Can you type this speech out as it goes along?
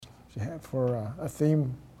for a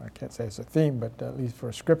theme, I can't say it's a theme, but at least for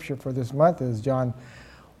a scripture for this month is John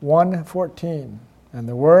 1:14. And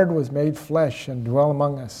the Word was made flesh and dwelt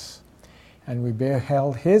among us, and we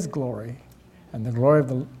beheld His glory, and the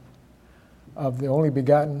glory of the only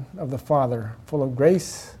begotten of the Father, full of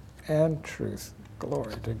grace and truth.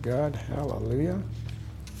 Glory to God. Hallelujah.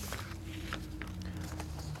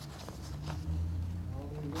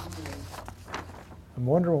 I'm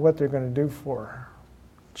wondering what they're going to do for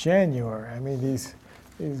January. I mean, these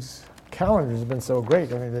calendars have been so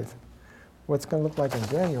great. I mean, what's going to look like in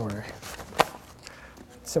January?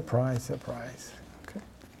 Surprise, surprise.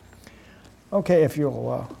 Okay, if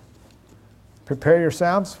you'll prepare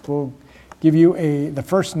yourselves, we'll give you the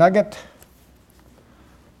first nugget,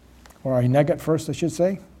 or a nugget first, I should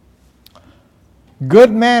say.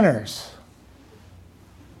 Good manners.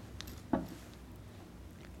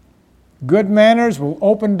 Good manners will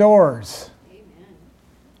open doors. Amen.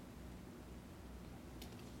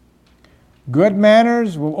 Good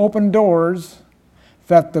manners will open doors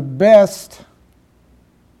that the best.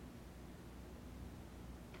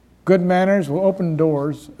 Good manners will open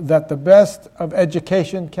doors that the best of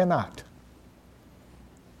education cannot.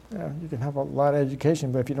 Yeah, you can have a lot of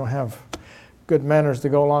education, but if you don't have good manners to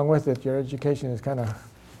go along with it, your education is kind of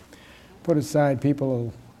put aside. People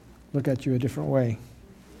will look at you a different way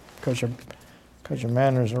because your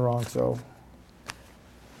manners are wrong. So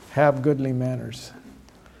have goodly manners.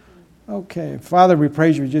 Okay, Father, we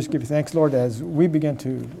praise you. We just give you thanks, Lord, as we begin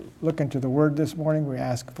to look into the Word this morning. We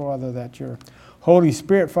ask, Father, that your Holy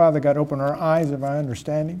Spirit, Father God, open our eyes of our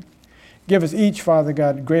understanding. Give us each, Father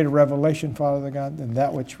God, greater revelation, Father God, than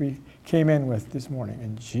that which we came in with this morning.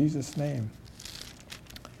 In Jesus' name.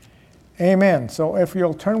 Amen. So if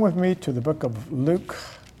you'll turn with me to the book of Luke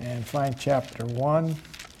and find chapter 1.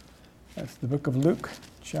 That's the book of Luke,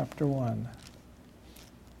 chapter 1.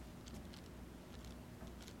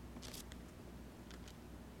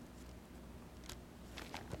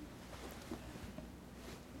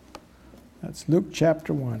 That's Luke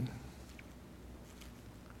chapter 1.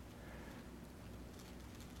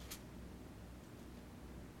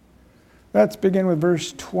 Let's begin with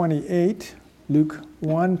verse 28, Luke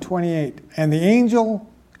 1:28. And the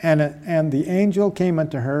angel came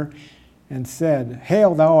unto her and said,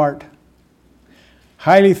 Hail, thou art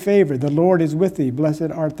highly favored, the Lord is with thee, blessed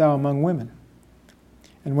art thou among women.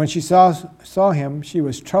 And when she saw him, she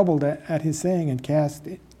was troubled at his saying, and cast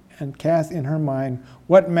in her mind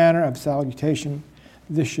what manner of salutation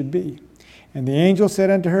this should be. And the angel said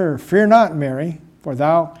unto her, Fear not, Mary, for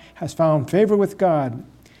thou hast found favor with God.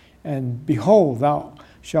 And behold, thou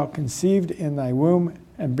shalt conceive in thy womb,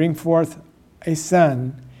 and bring forth a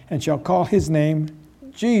son, and shall call his name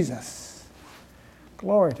Jesus.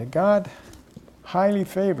 Glory to God. Highly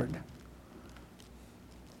favored.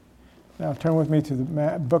 Now turn with me to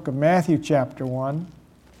the book of Matthew chapter 1.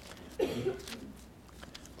 There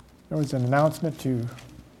was an announcement to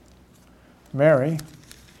Mary.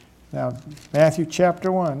 Now, Matthew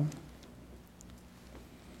chapter 1.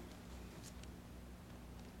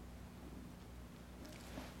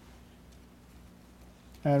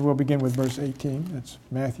 And we'll begin with verse 18. That's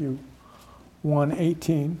Matthew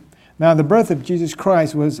 1:18. Now the birth of Jesus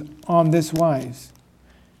Christ was on this wise.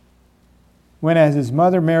 When as his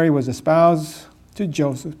mother Mary was espoused to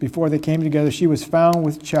Joseph, before they came together, she was found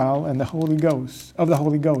with child and the Holy Ghost.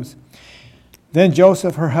 Then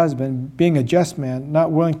Joseph, her husband, being a just man,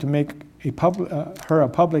 not willing to make her a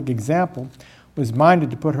public example, was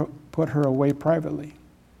minded to put her away privately.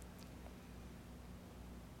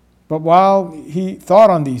 But while he thought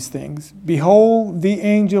on these things, behold, the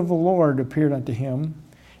angel of the Lord appeared unto him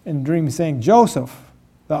in a dream, saying, Joseph,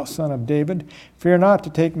 thou son of David, fear not to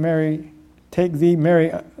take thee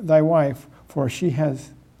Mary thy wife, for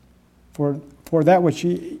that which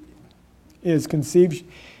she is conceived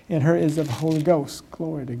in her is of the Holy Ghost.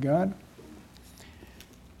 Glory to God.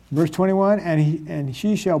 Verse 21, and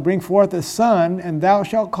she shall bring forth a son, and thou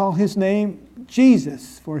shalt call his name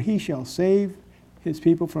Jesus, for he shall save his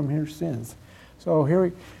people from their sins. So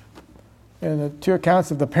here in the two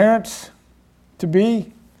accounts of the parents to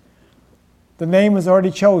be, the name was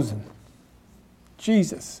already chosen.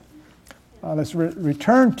 Jesus. Let's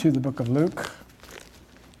return to the book of Luke.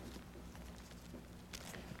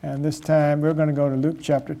 And this time we're going to go to Luke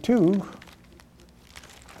chapter 2.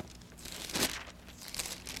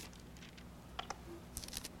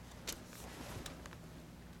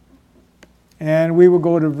 And we will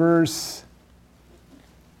go to verse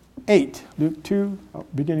 8. Luke 2,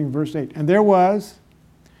 beginning verse 8. And there was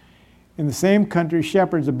in the same country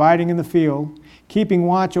shepherds abiding in the field, keeping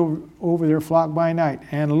watch over their flock by night.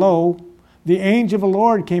 And lo, the angel of the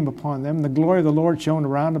Lord came upon them. The glory of the Lord shone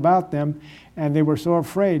around about them, and they were so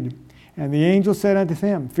afraid. And the angel said unto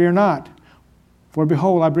them, Fear not, for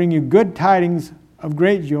behold, I bring you good tidings of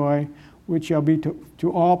great joy, which shall be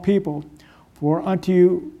to all people. For unto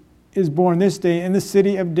you is born this day in the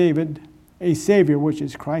city of David a Savior, which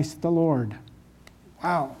is Christ the Lord.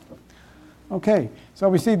 Wow. Okay, so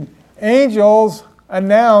we see angels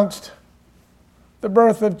announced the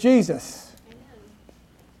birth of Jesus.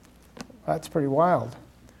 That's pretty wild.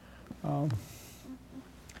 No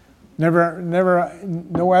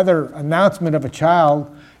other announcement of a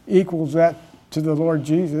child equals that to the Lord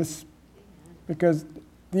Jesus, because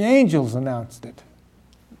the angels announced it.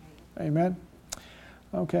 Amen?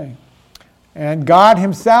 Okay. And God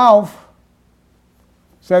himself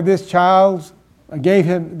said gave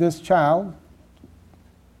him this child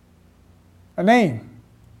a name.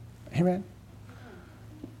 Amen?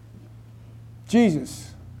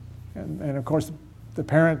 Jesus. And of course, the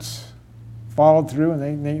parents followed through and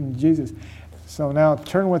they named Jesus. So now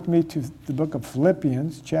turn with me to the book of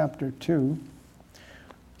Philippians, chapter 2.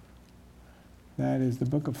 That is the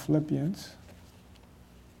book of Philippians.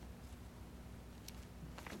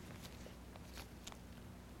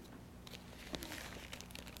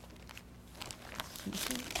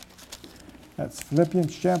 That's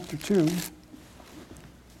Philippians chapter 2.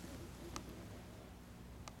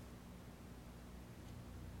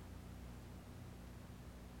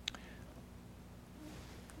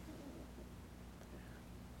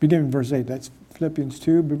 Beginning with verse 8. That's Philippians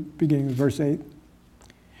 2, beginning with verse 8.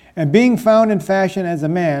 And being found in fashion as a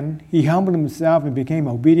man, he humbled himself and became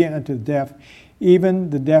obedient unto death, even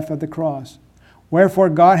the death of the cross. Wherefore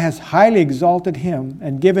God has highly exalted him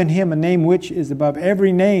and given him a name which is above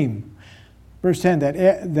every name. Verse 10, that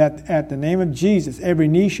at the name of Jesus every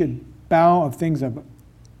knee should bow of things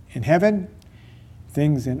in heaven,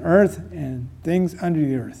 things in earth, and things under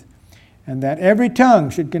the earth. And that every tongue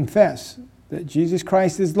should confess that Jesus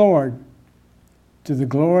Christ is Lord, to the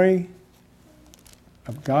glory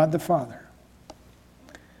of God the Father.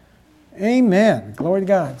 Amen. Glory to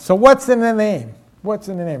God. So what's in the name? What's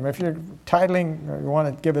in the name? If you're titling, or you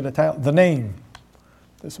want to give it a title, the name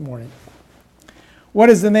this morning. What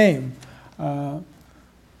is the name? Do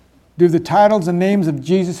the titles and names of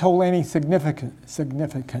Jesus hold any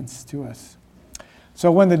significance to us?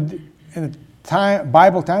 So when in the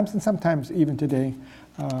Bible times, and sometimes even today,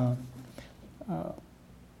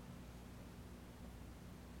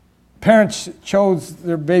 parents chose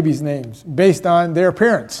their babies' names based on their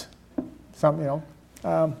appearance. You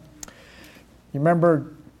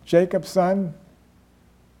remember Jacob's son,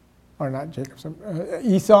 or not Jacob's son,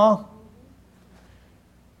 Esau?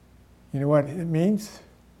 You know what it means?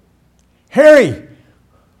 Harry.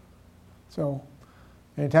 So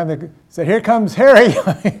anytime they say, "Here comes Harry,"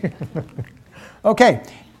 okay.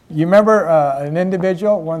 You remember an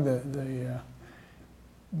individual, one of the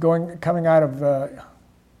coming out of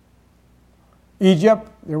Egypt,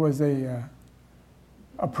 there was a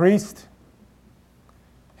priest.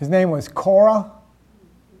 His name was Korah.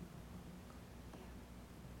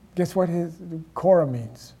 Guess what Korah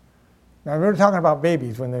means? Now we're talking about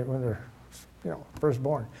babies when they're first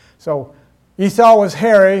born. So Esau was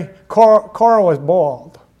hairy, Korah was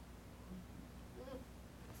bald.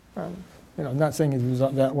 I'm not saying he was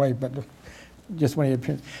that way, but just when he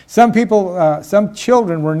appeared. Some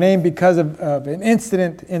children were named because of an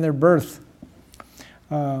incident in their birth.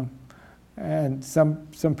 And some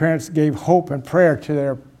parents gave hope and prayer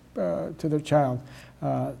to their child.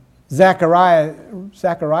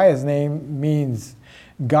 Zachariah's name means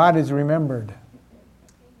God is remembered.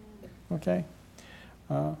 Okay.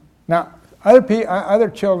 Now, other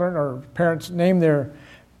children or parents name their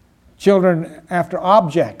children after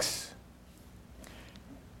objects.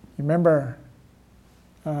 You remember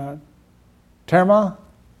Terma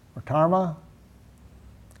or Tarma,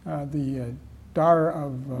 the daughter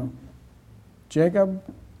of Jacob.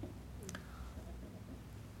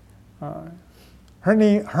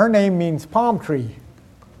 Her name means palm tree.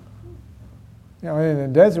 In the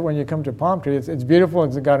desert, when you come to a palm tree, it's beautiful.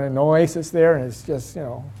 It's got an oasis there, and it's just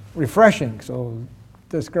refreshing. So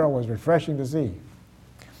this girl was refreshing to see.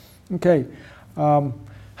 Okay, how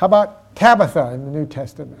about Tabitha in the New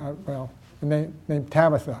Testament? The name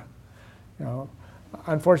Tabitha.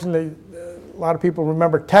 Unfortunately, a lot of people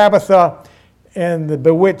remember Tabitha in the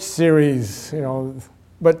Bewitched series,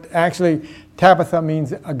 but actually Tabitha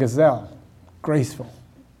means a gazelle, graceful.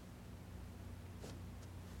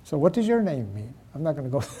 So what does your name mean? I'm not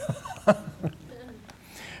going to go.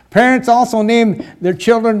 Parents also name their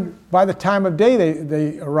children by the time of day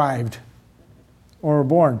they arrived or were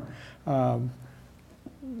born.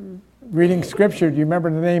 reading scripture, do you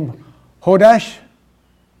remember the name Hodash?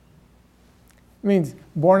 It means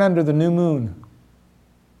born under the new moon.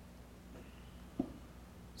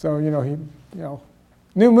 So,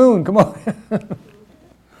 new moon, come on.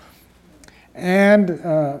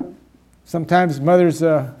 And sometimes mothers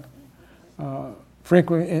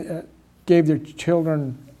frequently gave their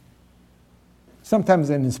children sometimes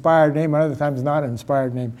an inspired name, and other times not an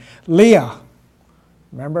inspired name. Leah,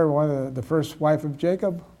 remember one of the first wife of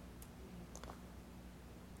Jacob?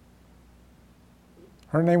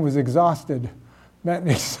 Her name was Exhausted. Meant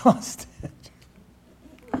exhausted.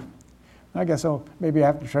 I guess so. Maybe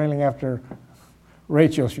after trailing after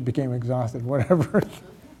Rachel, she became exhausted. Whatever.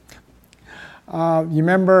 You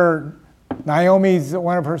remember Naomi's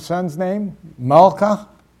one of her sons' name, Malka.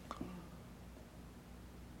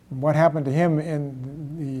 What happened to him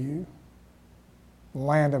in the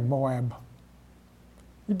land of Moab?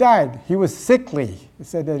 He died. He was sickly. It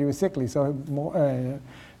said that he was sickly. So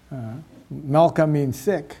Malka means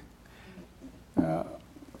sick. I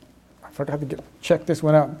forgot to check this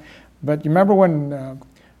one out. But you remember when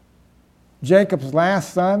Jacob's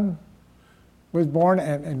last son was born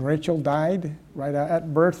and Rachel died right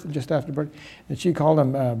at birth, just after birth, and she called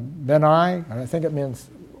him Ben-I, and I think it means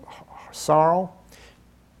sorrow.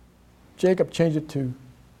 Jacob changed it to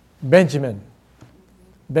Benjamin.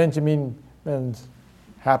 Benjamin means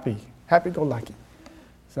happy-go-lucky.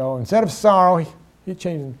 So instead of sorrow, he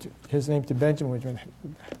changed his name to Benjamin, which meant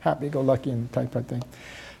happy-go-lucky and type of thing.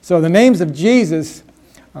 So the names of Jesus,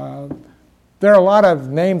 there are a lot of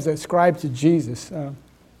names that ascribe to Jesus.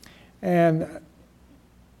 And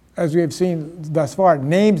as we have seen thus far,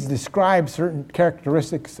 names describe certain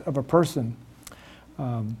characteristics of a person.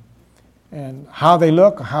 And how they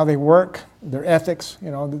look, how they work, their ethics.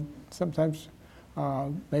 Sometimes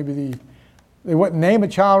maybe they wouldn't name a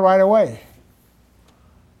child right away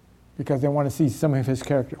because they want to see some of his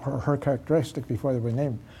character or her characteristics before they would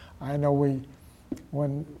name him. I know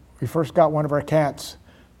when we first got one of our cats,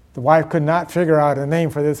 the wife could not figure out a name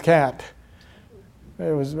for this cat.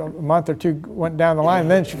 It was a month or two went down the line,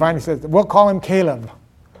 and then she finally said, "We'll call him Caleb."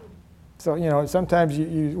 So, sometimes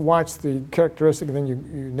you watch the characteristic and then you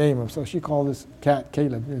name him. So she called this cat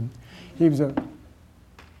Caleb. And he was a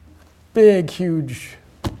big, huge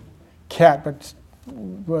cat, but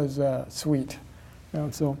was sweet.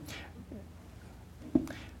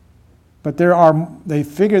 But they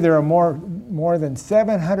figure there are more than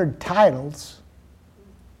 700 titles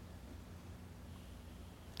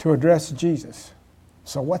to address Jesus.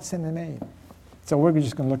 So what's in the name? So we're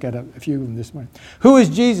just going to look at a few of them this morning. Who is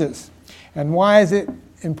Jesus? And why is it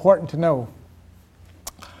important to know?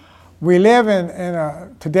 We live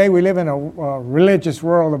today we live in a religious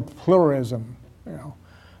world of pluralism.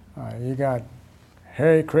 You got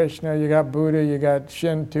Hare Krishna, you got Buddha, you got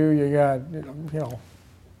Shinto, you got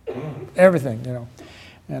everything.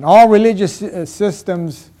 And all religious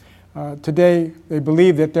systems today, they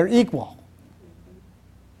believe that they're equal.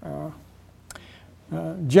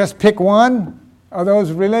 Just pick one of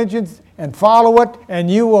those religions and follow it, and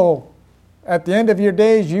you will, at the end of your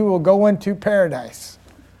days, you will go into paradise.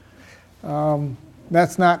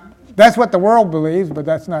 That's what the world believes, but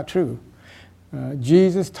that's not true.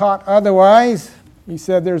 Jesus taught otherwise. He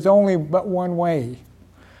said there's only but one way.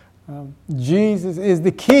 Jesus is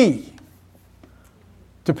the key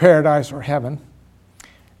to paradise or heaven.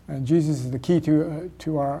 And Jesus is the key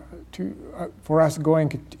for us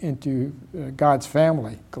going into God's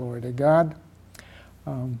family. Glory to God.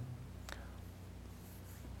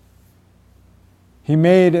 He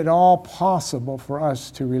made it all possible for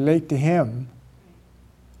us to relate to Him,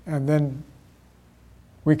 and then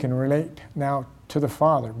we can relate now to the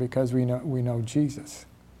Father because we know Jesus.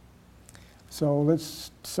 So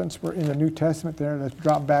since we're in the New Testament there, let's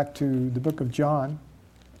drop back to the book of John.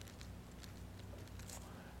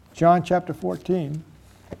 John chapter 14.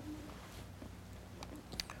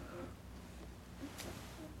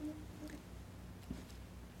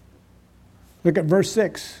 Look at verse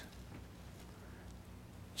 6.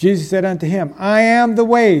 Jesus said unto him, I am the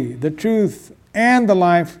way, the truth, and the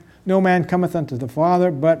life. No man cometh unto the Father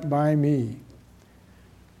but by me.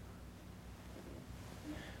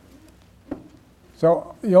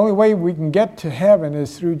 So the only way we can get to heaven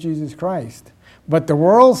is through Jesus Christ. But the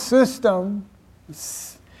world system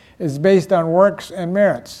is based on works and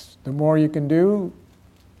merits. The more you can do,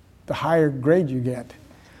 the higher grade you get.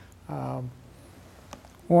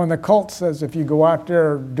 One of the cult says if you go out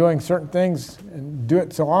there doing certain things and do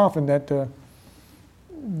it so often that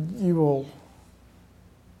you will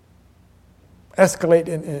escalate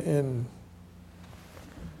in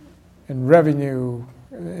revenue,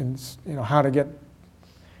 and how to get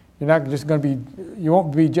You're not just going to be, you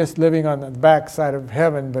won't be just living on the back side of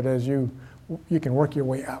heaven, but as you can work your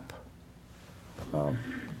way up.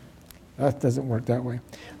 That doesn't work that way.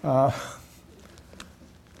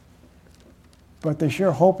 But they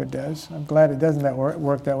sure hope it does. I'm glad it doesn't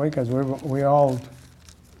work that way, because we all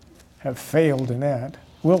have failed in that.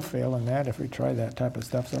 We'll fail in that if we try that type of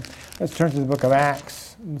stuff. So let's turn to the book of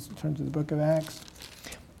Acts. Let's turn to the book of Acts.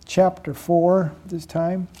 Chapter 4 this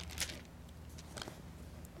time.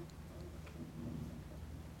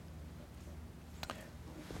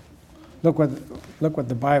 Look what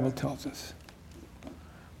the Bible tells us.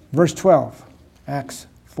 Verse 12, Acts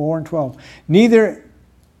 4 and 12. Neither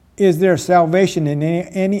is there salvation in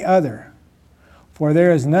any other, for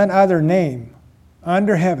there is none other name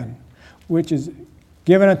under heaven which is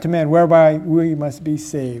given unto men whereby we must be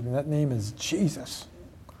saved. And that name is Jesus.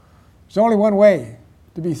 There's only one way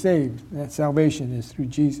to be saved, and that salvation is through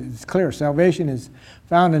Jesus. It's clear. Salvation is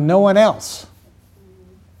found in no one else.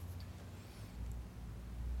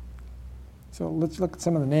 So let's look at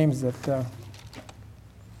some of the names that... I'll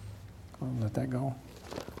let that go.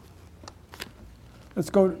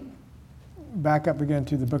 Let's go back up again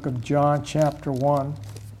to the book of John, chapter 1.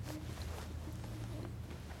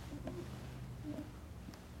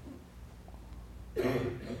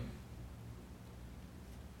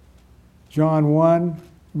 John 1,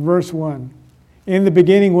 verse 1. In the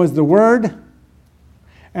beginning was the Word,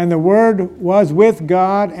 and the Word was with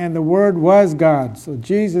God, and the Word was God. So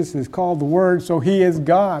Jesus is called the Word, so He is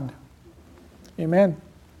God. Amen.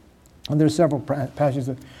 And there's several passages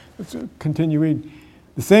that let's continue reading.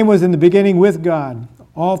 The same was in the beginning with God.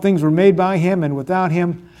 All things were made by Him, and without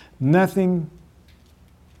Him nothing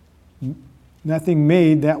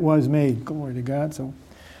made that was made. Glory to God. So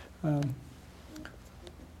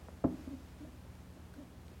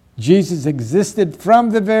Jesus existed from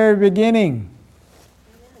the very beginning.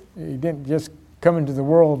 He didn't just come into the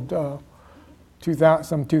world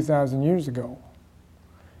 2,000 years ago.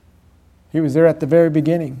 He was there at the very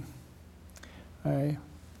beginning.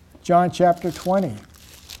 John chapter 20.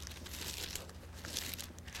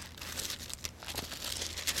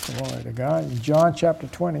 Glory to God. John chapter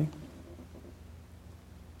 20.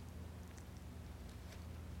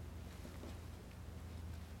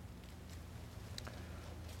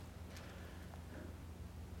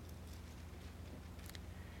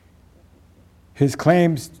 His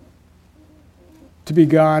claims to be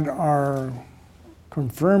God are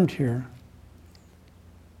confirmed here.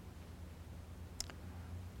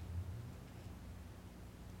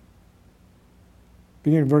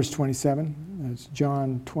 Beginning of verse 27. That's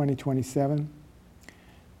John 20:27.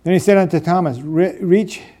 Then he said unto Thomas,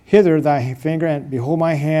 reach hither thy finger, and behold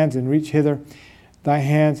my hands, and reach hither thy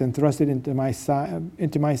hands, and thrust it into my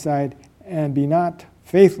side, and be not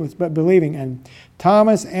faithless, but believing. And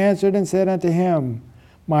Thomas answered and said unto him,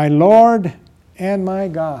 my Lord and my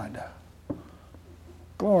God.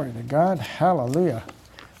 Glory to God. Hallelujah.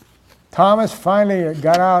 Thomas finally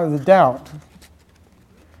got out of the doubt.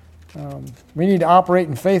 We need to operate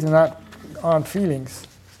in faith and not on feelings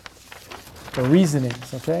or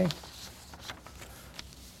reasonings, okay?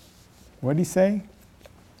 What did he say?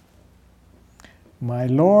 My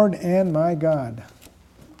Lord and my God.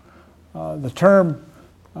 The term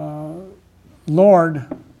Lord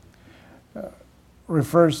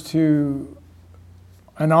refers to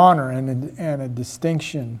an honor and a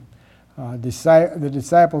distinction. The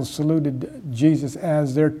disciples saluted Jesus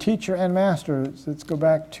as their teacher and master. Let's go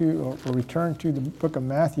back to, or return to the book of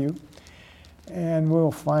Matthew, and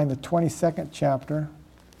we'll find the 22nd chapter.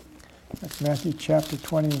 That's Matthew chapter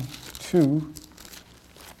 22.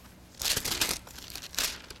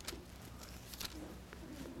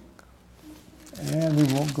 And we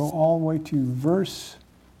will go all the way to verse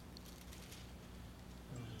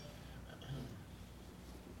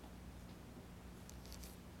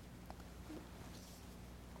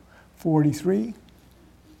 43.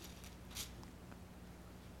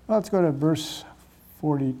 Let's go to verse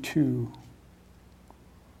 42.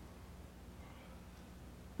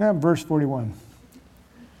 Now, verse 41.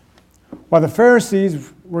 While the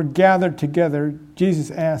Pharisees were gathered together, Jesus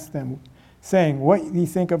asked them, saying, what ye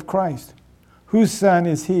think of Christ? Whose son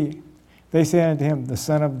is he? They said unto him, the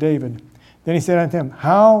son of David. Then he said unto him,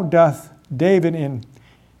 how doth David in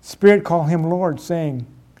spirit call him Lord, saying,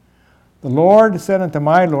 the Lord said unto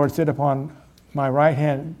my Lord, sit upon my right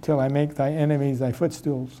hand till I make thy enemies thy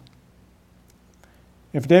footstools.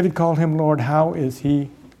 If David called him Lord, how is he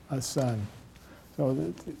a son?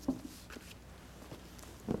 So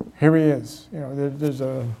here he is. You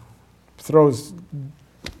know, throws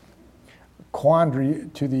quandary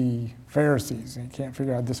to the Pharisees. You can't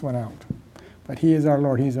figure out this one out. But he is our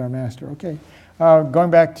Lord. He's our master. Okay. Going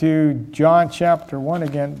back to John chapter 1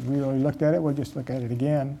 again. We already looked at it. We'll just look at it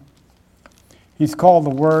again. He's called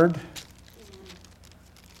the Word.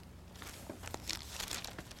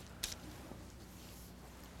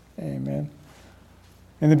 Amen.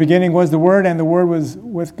 In the beginning was the Word, and the Word was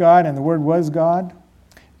with God, and the Word was God.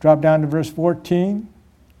 Drop down to verse 14.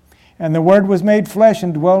 And the Word was made flesh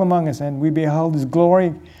and dwelt among us, and we beheld His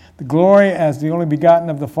glory, the glory as the only begotten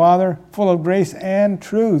of the Father, full of grace and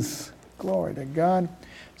truth. Glory to God.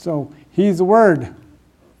 So He's the Word.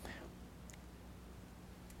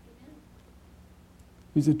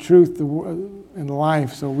 He's the truth and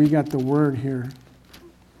life. So we got the Word here.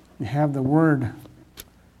 You have the Word.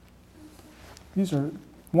 These are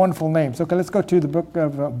wonderful names. Okay, let's go to the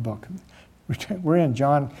book. We're in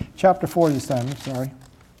John chapter 4 this time. I'm sorry.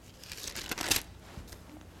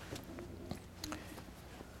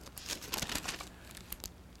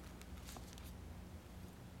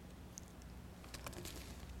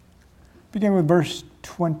 Begin with verse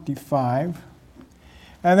 25.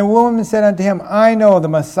 And the woman said unto him, I know the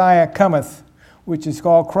Messiah cometh, which is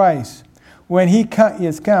called Christ. When he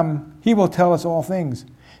is come, he will tell us all things.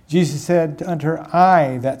 Jesus said unto her,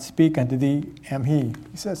 I that speak unto thee am he.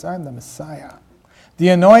 He says, I'm the Messiah, the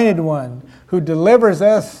anointed one who delivers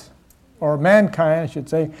us, or mankind, I should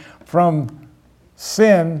say, from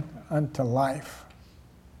sin unto life.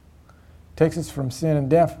 Takes us from sin and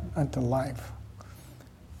death unto life.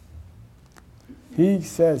 He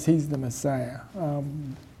says he's the Messiah.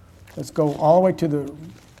 Let's go all the way to the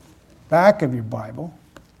back of your Bible.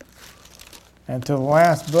 And to the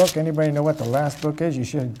last book. Anybody know what the last book is? You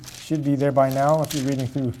should be there by now if you're reading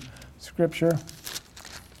through Scripture.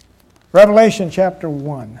 Revelation chapter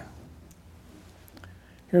 1.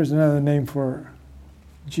 Here's another name for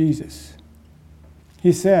Jesus.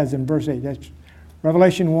 He says in verse 8, that's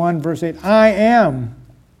Revelation 1, verse 8, I am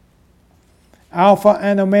Alpha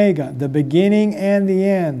and Omega, the beginning and the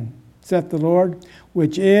end, saith the Lord,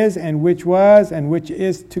 which is and which was and which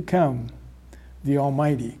is to come, the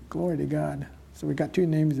Almighty. Glory to God. So we got two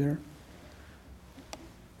names there.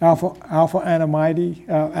 Alpha and Almighty,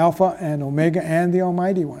 Alpha and Omega, and the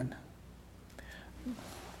Almighty One.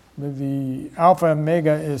 The Alpha and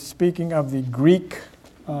Omega is speaking of the Greek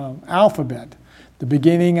alphabet, the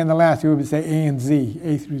beginning and the last. We would say A and Z,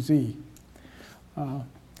 A through Z.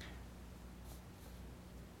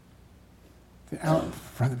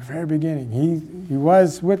 From the very beginning, he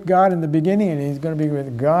was with God in the beginning, and he's going to be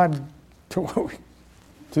with God to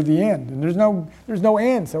the end. And there's no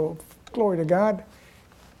end. So glory to God.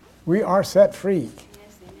 We are set free.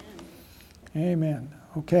 Yes, amen. Amen.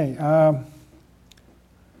 Okay.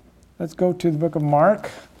 Let's go to the book of Mark.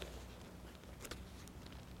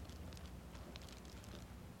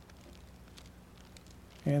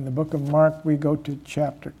 In the book of Mark, we go to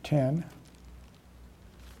chapter 10.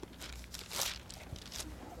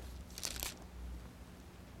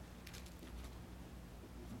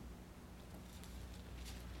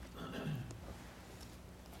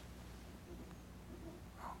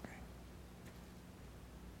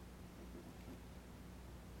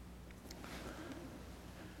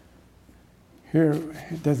 Here,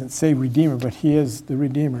 it doesn't say Redeemer, but he is the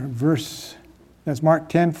Redeemer. That's Mark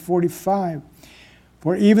 10:45.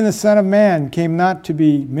 For even the Son of Man came not to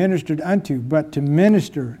be ministered unto, but to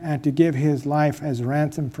minister and to give his life as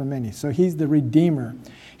ransom for many. So he's the Redeemer.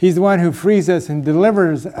 He's the one who frees us and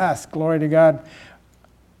delivers us, glory to God,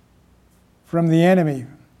 from the enemy,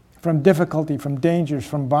 from difficulty, from dangers,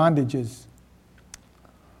 from bondages.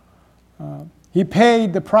 He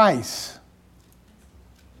paid the price.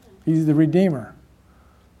 He's the Redeemer.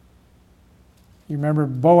 You remember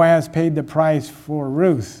Boaz paid the price for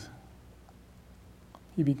Ruth.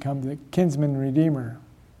 He became the kinsman redeemer.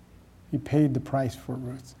 He paid the price for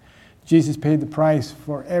Ruth. Jesus paid the price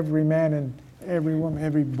for every man and every woman,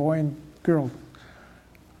 every boy and girl.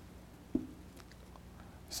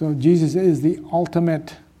 So Jesus is the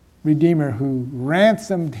ultimate Redeemer who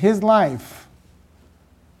ransomed his life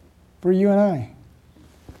for you and I.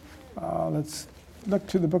 Let's look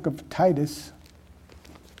to the book of Titus.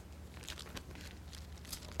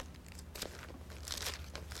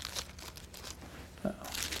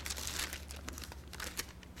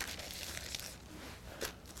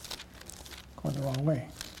 Going the wrong way.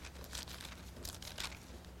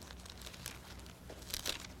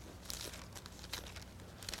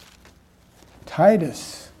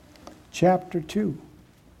 Titus chapter 2.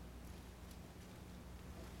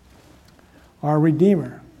 Our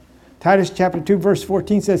Redeemer. Titus chapter 2 verse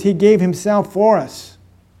 14 says, He gave Himself for us.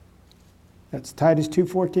 That's Titus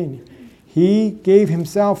 2:14. He gave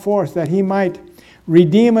Himself for us that He might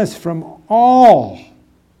redeem us from all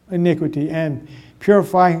iniquity, and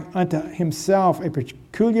purify unto himself a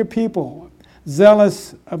peculiar people,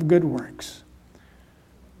 zealous of good works.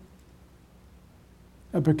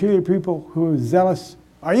 A peculiar people who is zealous.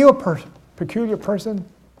 Are you a peculiar person?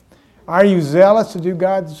 Are you zealous to do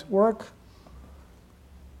God's work?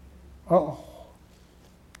 Oh,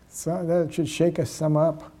 so that should shake us some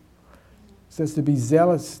up. It says to be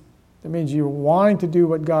zealous. That means you're wanting to do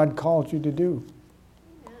what God called you to do.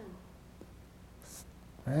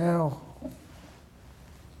 Well,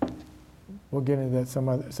 we'll get into that some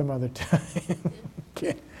other time.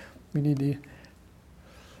 Okay, we need to.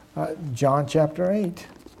 John chapter 8.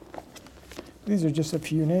 These are just a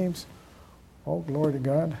few names. Oh, glory to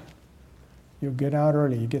God. You'll get out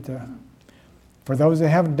early. You get to. For those that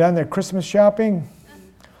haven't done their Christmas shopping,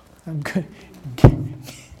 I'm going to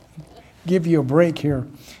give you a break here.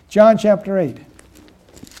 John chapter 8.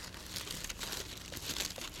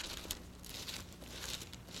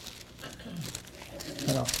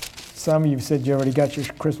 I know, some of you said you already got your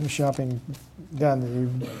Christmas shopping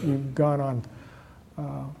done. You've gone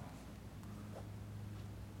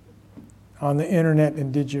on the internet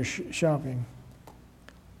and did your shopping.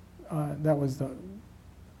 That was the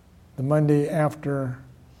Monday after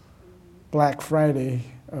Black Friday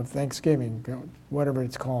of Thanksgiving, whatever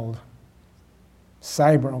it's called.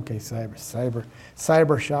 Cyber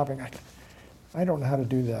shopping. I don't know how to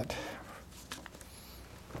do that.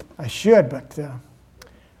 I should, but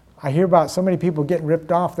I hear about so many people getting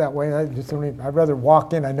ripped off that way. I'd rather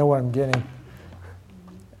walk in. I know what I'm getting.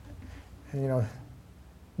 And,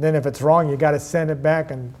 then if it's wrong, you got to send it back,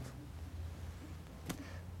 and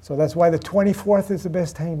so that's why the 24th is the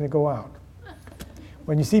best time to go out.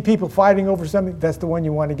 When you see people fighting over something, that's the one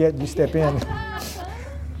you want to get. You step in.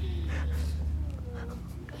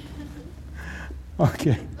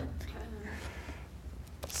 Okay.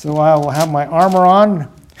 So I will have my armor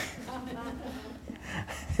on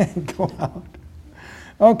and go out.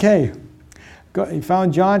 Okay. You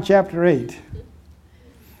found John chapter 8.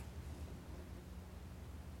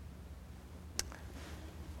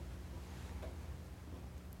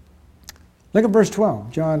 Look at verse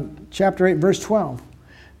 12. John chapter 8, verse 12.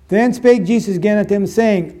 Then spake Jesus again unto them,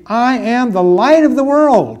 saying, I am the light of the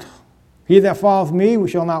world. He that followeth me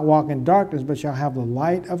shall not walk in darkness, but shall have the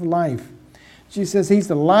light of life. Jesus says he's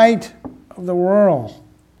the light of the world.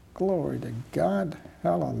 Glory to God.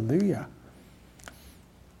 Hallelujah.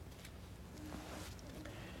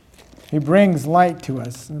 He brings light to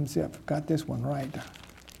us. Let me see if I've got this one right.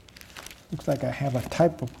 Looks like I have a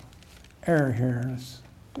type of error here. Let's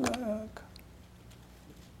look.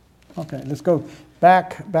 Okay, let's go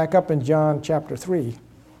back up in John chapter 3.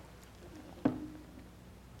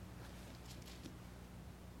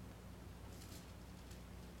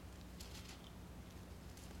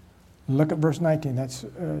 Look at verse 19. That's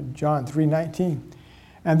John 3:19.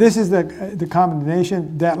 And this is the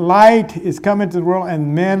condemnation, that light is come into the world,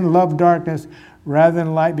 and men love darkness rather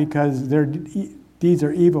than light, because their deeds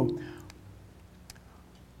are evil.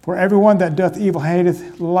 For everyone that doth evil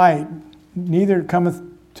hateth light, neither cometh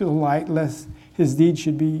to the light, lest his deeds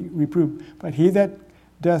should be reproved. But he that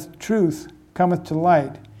doth truth cometh to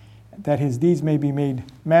light, that his deeds may be made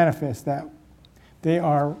manifest, that they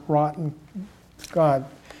are wrought in God.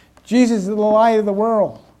 Jesus is the light of the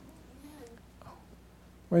world.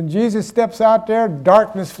 When Jesus steps out there,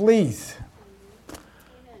 darkness flees.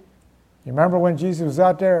 You remember when Jesus was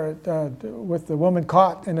out there with the woman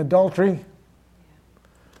caught in adultery?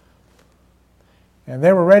 And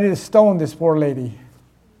they were ready to stone this poor lady.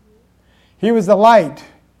 He was the light.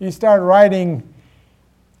 He started writing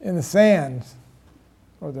in the sand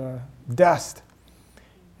or the dust.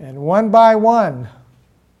 And one by one,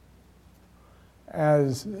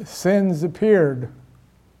 as sins appeared,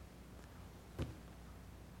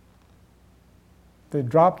 they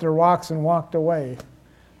dropped their rocks and walked away,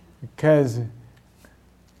 because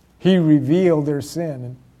he revealed their sin,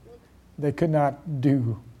 and they could not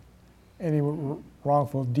do any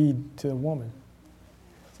wrongful deed to the woman.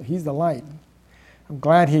 So he's the light. I'm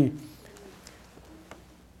glad he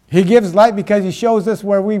gives light, because he shows us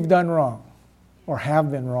where we've done wrong or have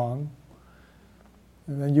been wrong.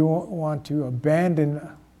 And then you won't want to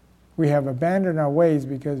we have abandoned our ways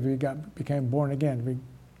because we became born again. We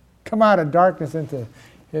come out of darkness into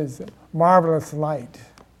his marvelous light.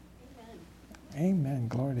 Amen. Amen.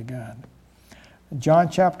 Glory to God. John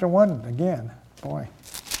chapter 1 again. Boy.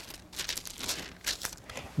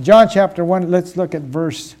 John chapter 1, let's look at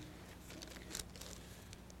verse.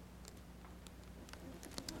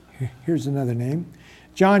 Here's another name.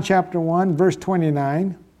 John chapter 1, verse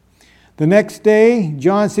 29. The next day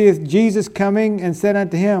John seeth Jesus coming, and said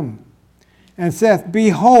unto him, and saith,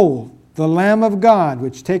 Behold, the Lamb of God,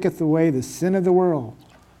 which taketh away the sin of the world.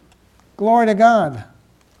 Glory to God.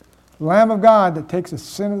 The Lamb of God that takes the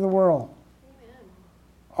sin of the world. Amen.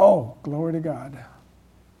 Oh, glory to God.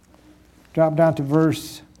 Drop down to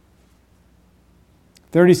verse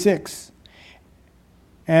 36.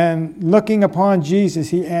 And looking upon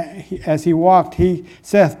Jesus, as he walked, he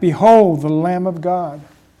saith, Behold, the Lamb of God.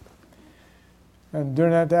 And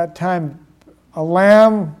during that time, a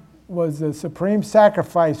lamb was the supreme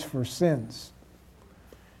sacrifice for sins.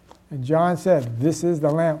 And John said, this is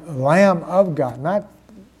the Lamb of God. Not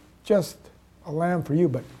just a lamb for you,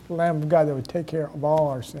 but the Lamb of God that would take care of all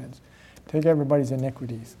our sins. Take everybody's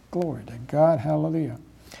iniquities. Glory to God. Hallelujah.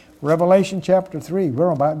 Revelation chapter 3.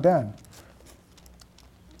 We're about done.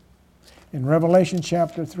 In Revelation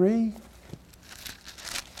chapter 3,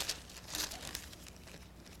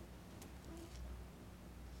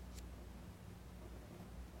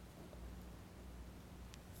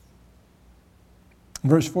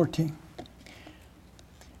 verse 14.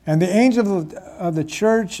 And the angel of the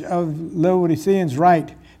church of Laodiceans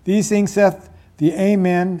write, These things saith the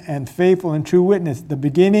Amen and faithful and true witness, the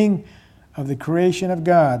beginning of the creation of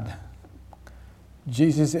God.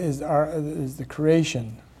 Jesus is the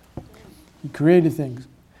creation. He created things.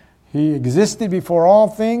 He existed before all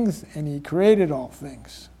things, and He created all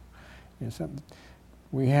things.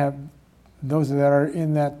 We have those that are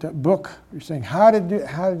in that book. You're saying, how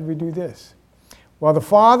did we do this? Well, the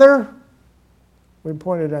Father, we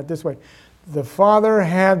pointed out this way, the Father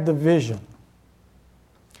had the vision.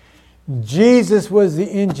 Jesus was the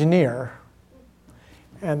engineer,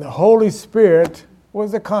 and the Holy Spirit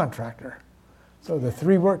was the contractor. So the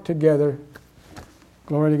three worked together.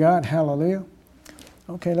 Glory to God. Hallelujah.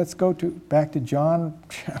 Okay, let's go back to John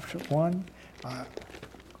chapter 1.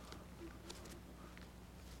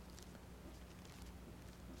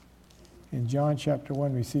 In John chapter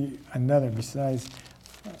 1, we see another besides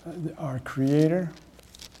our Creator.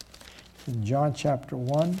 In John chapter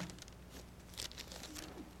 1,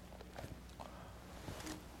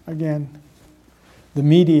 again, the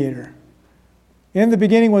mediator. In the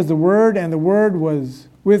beginning was the Word, and the Word was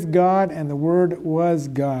with God, and the Word was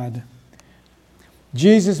God.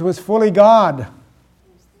 Jesus was fully God.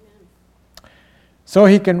 So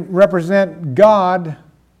He can represent God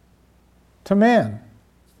to man.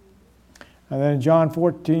 And then in John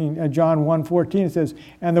 1:14 it says,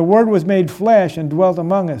 And the Word was made flesh and dwelt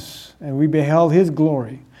among us, and we beheld His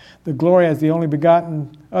glory. The glory as the only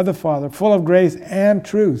begotten of the Father, full of grace and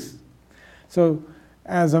truth. So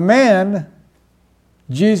as a man,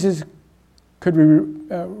 Jesus could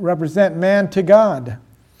represent man to God.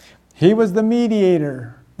 He was the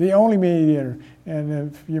mediator, the only mediator.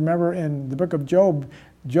 And if you remember in the book of Job,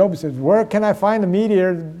 Job says, Where can I find a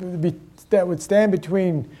mediator that would stand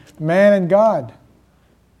between man and God?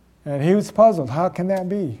 And he was puzzled. How can that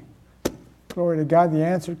be? Glory to God, the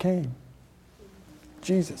answer came.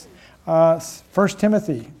 Jesus. 1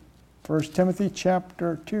 Timothy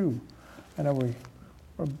chapter 2. I know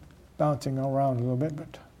we're bouncing around a little bit,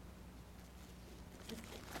 but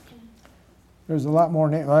there's a lot more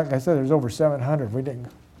names. Like I said, there's over 700. We didn't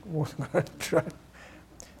try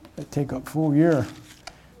to take a full year.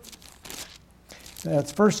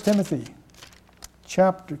 That's 1 Timothy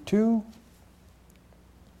chapter 2.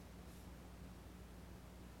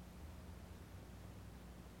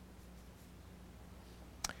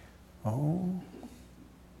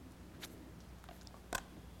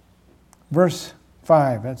 Verse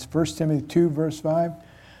 5. That's 1 Timothy 2, verse 5.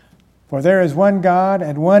 For there is one God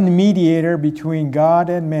and one mediator between God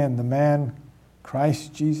and men, the man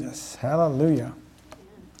Christ Jesus. Hallelujah.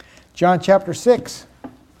 John chapter 6.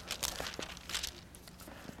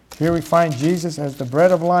 Here we find Jesus as the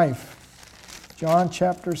bread of life. John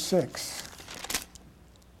chapter 6,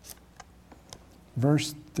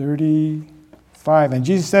 verse 35. And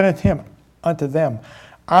Jesus said unto them,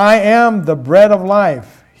 I am the bread of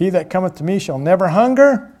life. He that cometh to me shall never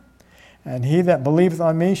hunger, and he that believeth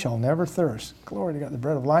on me shall never thirst. Glory to God, the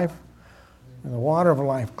bread of life and the water of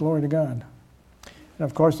life. Glory to God. And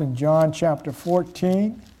of course in John chapter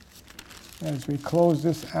 14, as we close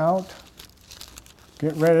this out,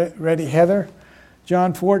 get ready, Heather.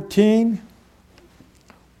 John 14,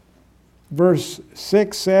 verse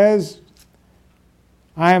 6 says,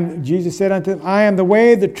 Jesus said unto them, I am the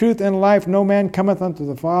way, the truth, and life. No man cometh unto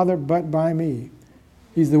the Father but by me.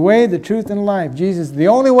 He's the way, the truth, and life. Jesus is the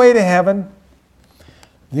only way to heaven,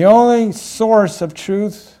 the only source of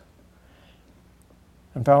truth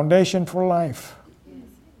and foundation for life.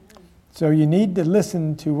 So you need to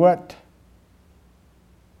listen to what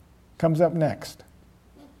comes up next.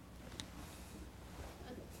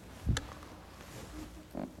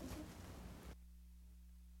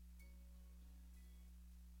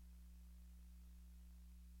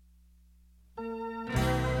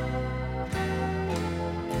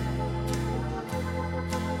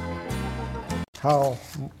 How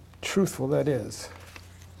truthful that is.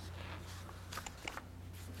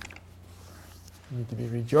 You need to be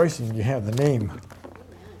rejoicing you have the name.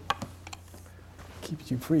 Keeps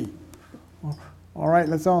you free. Well, all right,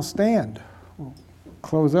 let's all stand. We'll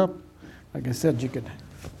close up. Like I said,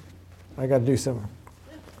 I got to do some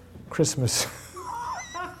Christmas.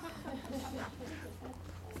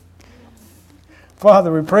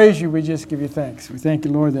 Father, we praise you. We just give you thanks. We thank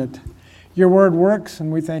you, Lord, that your word works,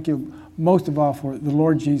 and we thank you most of all for the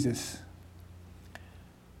Lord Jesus.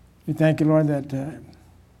 We thank you, Lord, that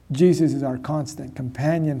Jesus is our constant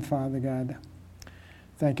companion, Father God.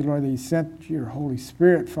 Thank you, Lord, that you sent your Holy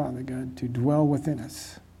Spirit, Father God, to dwell within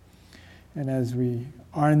us. And as we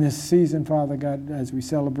are in this season, Father God, as we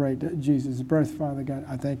celebrate Jesus' birth, Father God,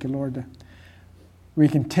 I thank you, Lord, that we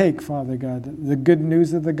can take, Father God, the good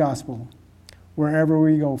news of the gospel wherever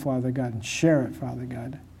we go, Father God, and share it, Father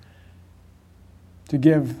God, to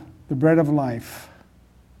give the bread of life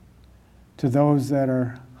to those that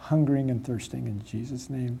are hungering and thirsting in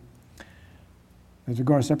Jesus' name. As we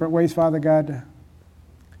go our separate ways, Father God,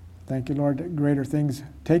 thank you, Lord, that greater things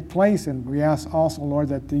take place, and we ask also, Lord,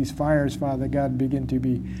 that these fires, Father God, begin to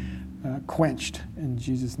be quenched in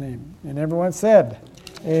Jesus' name. And everyone said,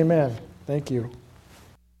 amen. Thank you.